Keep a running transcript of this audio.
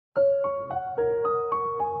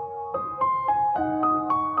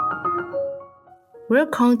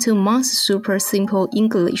Welcome to Mom's Super Simple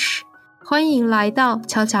English. 欢迎来到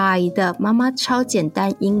巧巧阿姨的妈妈超简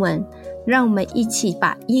单英文，让我们一起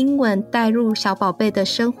把英文带入小宝贝的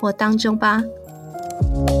生活当中吧。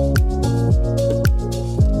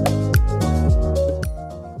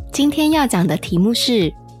今天要讲的题目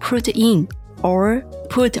是 put in or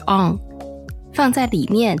put on， 放在里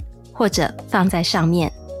面或者放在上面。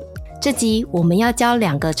这集我们要教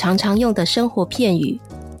两个常常用的生活片语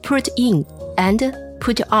put in and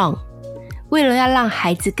put on。 为了要让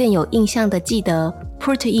孩子更有印象的记得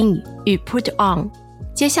put in 与 put on，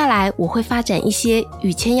 接下来我会发展一些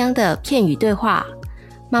与千央的片语对话，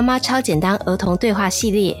妈妈超简单儿童对话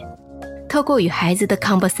系列，透过与孩子的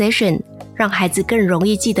conversation， 让孩子更容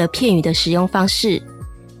易记得片语的使用方式。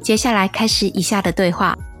接下来开始以下的对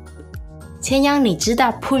话。千央，你知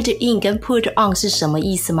道 put in 跟 put on 是什么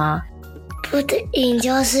意思吗？ Put in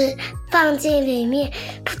就是放进里面，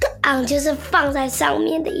 put on 就是放在上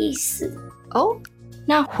面的意思。哦，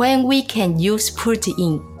那 when we can use put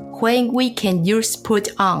in， when we can use put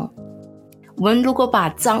on， 我们如果把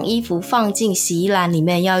脏衣服放进洗衣篮里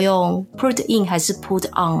面，要用 put in 还是 put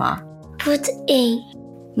on 啊？ Put in。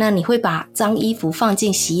 那你会把脏衣服放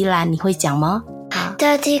进洗衣篮，你会讲吗？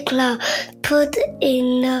 Dirty clothes put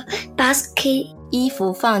in the basket。 衣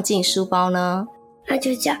服放进书包呢？那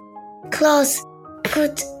就叫 clothes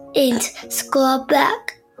put in school bag。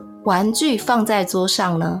 玩具放在桌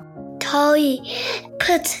上呢？ Toy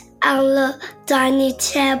put on the dining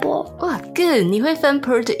table。 哇 good， 你会分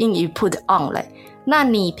put in 与 put on 嘞。那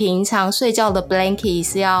你平常睡觉的 blanket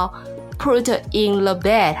是要 put in the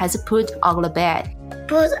bed 还是 put on the bed？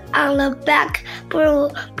 Put on the bag， 不如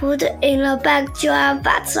put in the bag 就要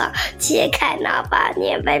把床切开，然后把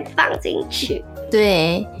棉被放进去。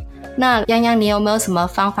对，那央央，你有没有什么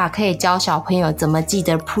方法可以教小朋友怎么记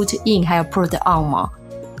得 put in 还有 put on 吗？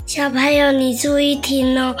小朋友你注意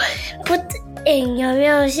听哦， put in 有没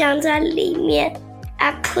有像在里面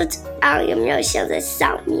啊 put on 有没有像在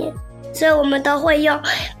上面？所以我们都会用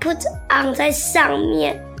put on 在上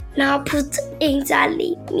面，然后 put in 在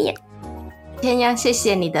里面。千央，谢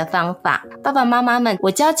谢你的方法。爸爸妈妈们，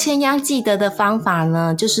我教千央记得的方法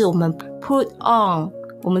呢，就是我们 put on，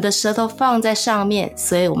 我们的舌头放在上面，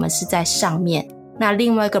所以我们是在上面。那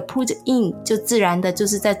另外一个 put in 就自然的就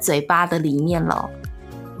是在嘴巴的里面了。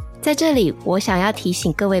在这里，我想要提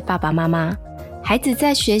醒各位爸爸妈妈，孩子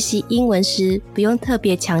在学习英文时，不用特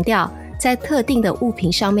别强调在特定的物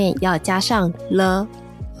品上面要加上 the、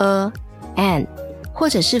a、an，或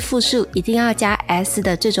者是复数一定要加 s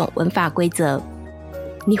的这种文法规则。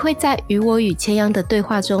你会在与我与千央的对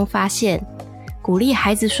话中发现，鼓励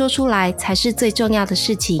孩子说出来才是最重要的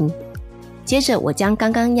事情。接着我将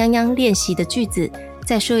刚刚央央练习的句子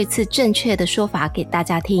再说一次正确的说法给大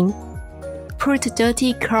家听。 Put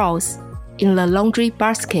dirty clothes in the laundry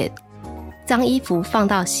basket， 脏衣服放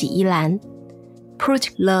到洗衣篮。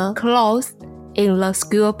 Put the clothes in the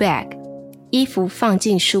school bag， 衣服放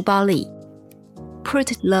进书包里。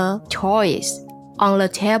Put the toys on the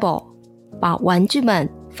table， 把玩具们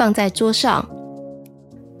放在桌上。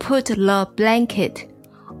Put the blanket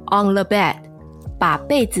on the bed， 把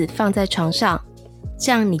被子放在床上。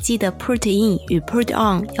这样你记得 put in 与 put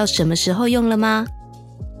on 要什么时候用了吗？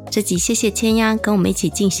这集谢谢千央跟我们一起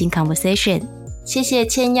进行 conversation， 谢谢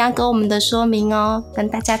千央跟我们的说明哦，跟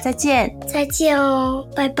大家再见。再见哦，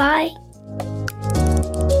拜拜。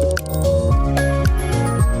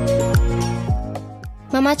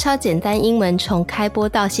妈妈超简单英文从开播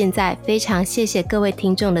到现在，非常谢谢各位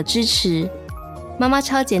听众的支持。妈妈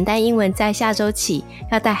超简单英文在下周起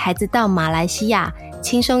要带孩子到马来西亚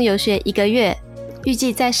轻松游学1个月，预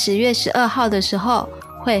计在10月12号的时候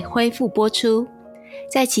会恢复播出。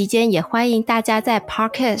在期间也欢迎大家在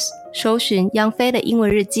Podcast 搜寻央飞的英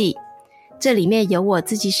文日记，这里面有我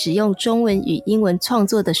自己使用中文与英文创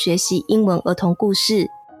作的学习英文儿童故事，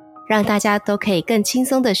让大家都可以更轻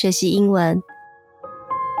松的学习英文。